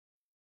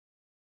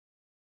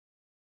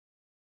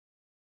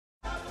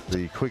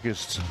The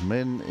quickest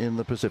men in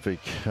the Pacific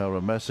are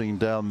amassing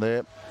down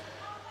there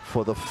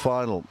for the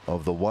final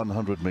of the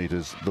 100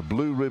 meters, the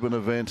blue ribbon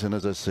event. And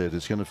as I said,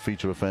 it's going to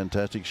feature a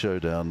fantastic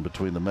showdown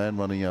between the man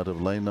running out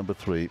of lane number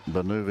 3,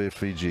 Banuve,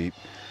 Fiji,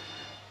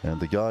 and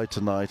the guy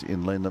tonight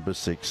in lane number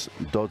 6,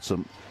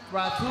 Dodson.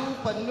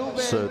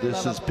 So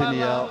this is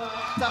Piniao,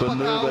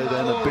 Banuve,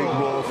 then a big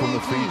roar from the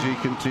Fiji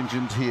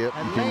contingent here.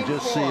 You can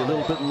just see a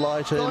little bit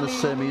lighter in the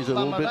semis, a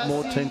little bit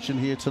more tension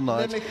here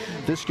tonight.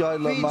 This guy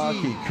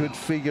Lamaki could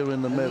figure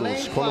in the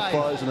medals,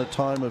 qualifies in a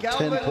time of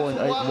 10.81.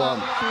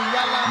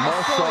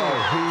 Mosso,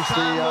 he's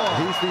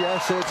the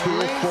asset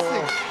here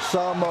for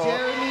Samoa,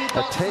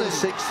 a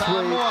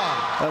 10.63,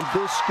 and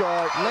this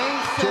guy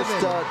just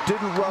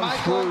didn't run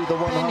through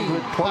the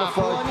 100,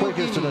 qualified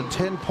quickest in a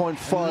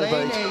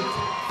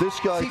 10.58. This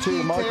guy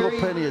too, Michael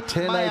Penny, a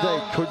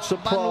 10.88, could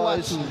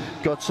surprise,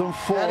 got some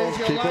form,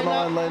 keep an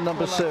eye on lane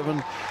number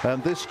 7,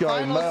 and this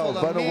guy, Mal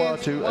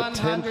Vanuatu, a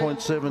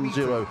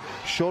 10.70.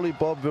 Surely,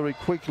 Bob, very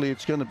quickly,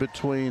 it's going to be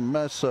between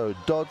Masso,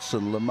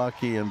 Dodson,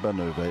 Lamaki and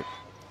Banuve.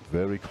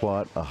 Very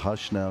quiet, a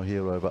hush now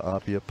here over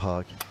Apia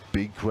Park.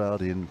 Big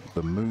crowd in,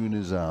 the moon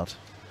is out,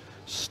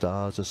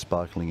 stars are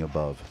sparkling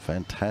above.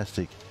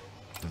 Fantastic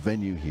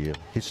venue here,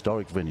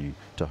 historic venue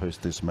to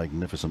host this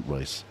magnificent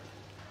race.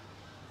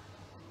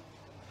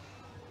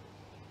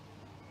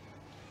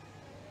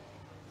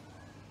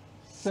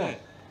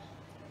 Set.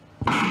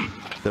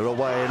 They're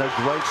away, and a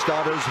great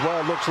start as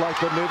well. Looks like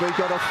Banuve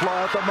got a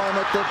fly at the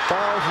moment. The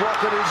Bales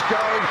rocket is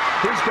going.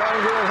 He's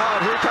going real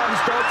hard. Here comes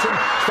Dodson,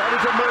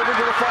 starting to move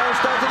into the final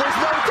stage. There's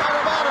no doubt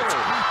about it.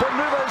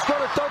 Banuve's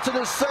got it. Dodson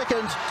is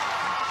second.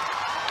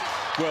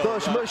 Well,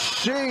 the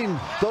machine,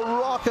 the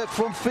rocket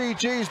from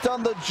Fiji's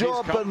done the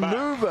job.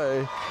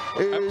 Banuve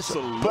is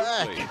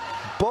back.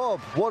 Bob,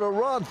 what a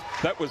run.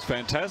 That was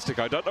fantastic.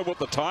 I don't know what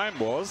the time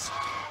was.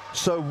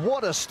 So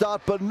what a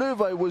start.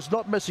 Banuve was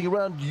not messing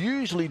around.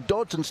 Usually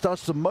Dodson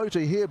starts to motor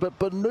here, but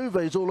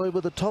Banuve's all over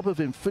the top of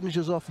him.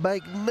 Finishes off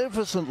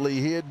magnificently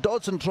here.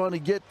 Dodson trying to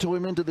get to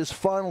him into this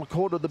final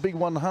quarter of the big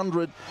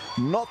 100.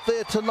 Not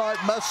there tonight.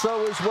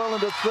 Masso as well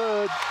into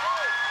third.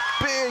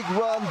 Big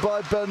run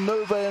by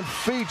Banuve, and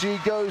Fiji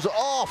goes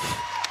off.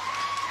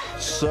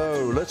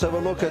 So let's have a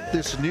look at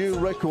this new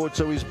record.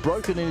 So he's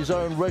broken his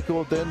own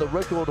record then. The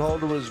record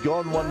holder has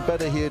gone one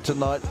better here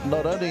tonight.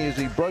 Not only has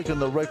he broken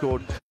the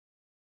record,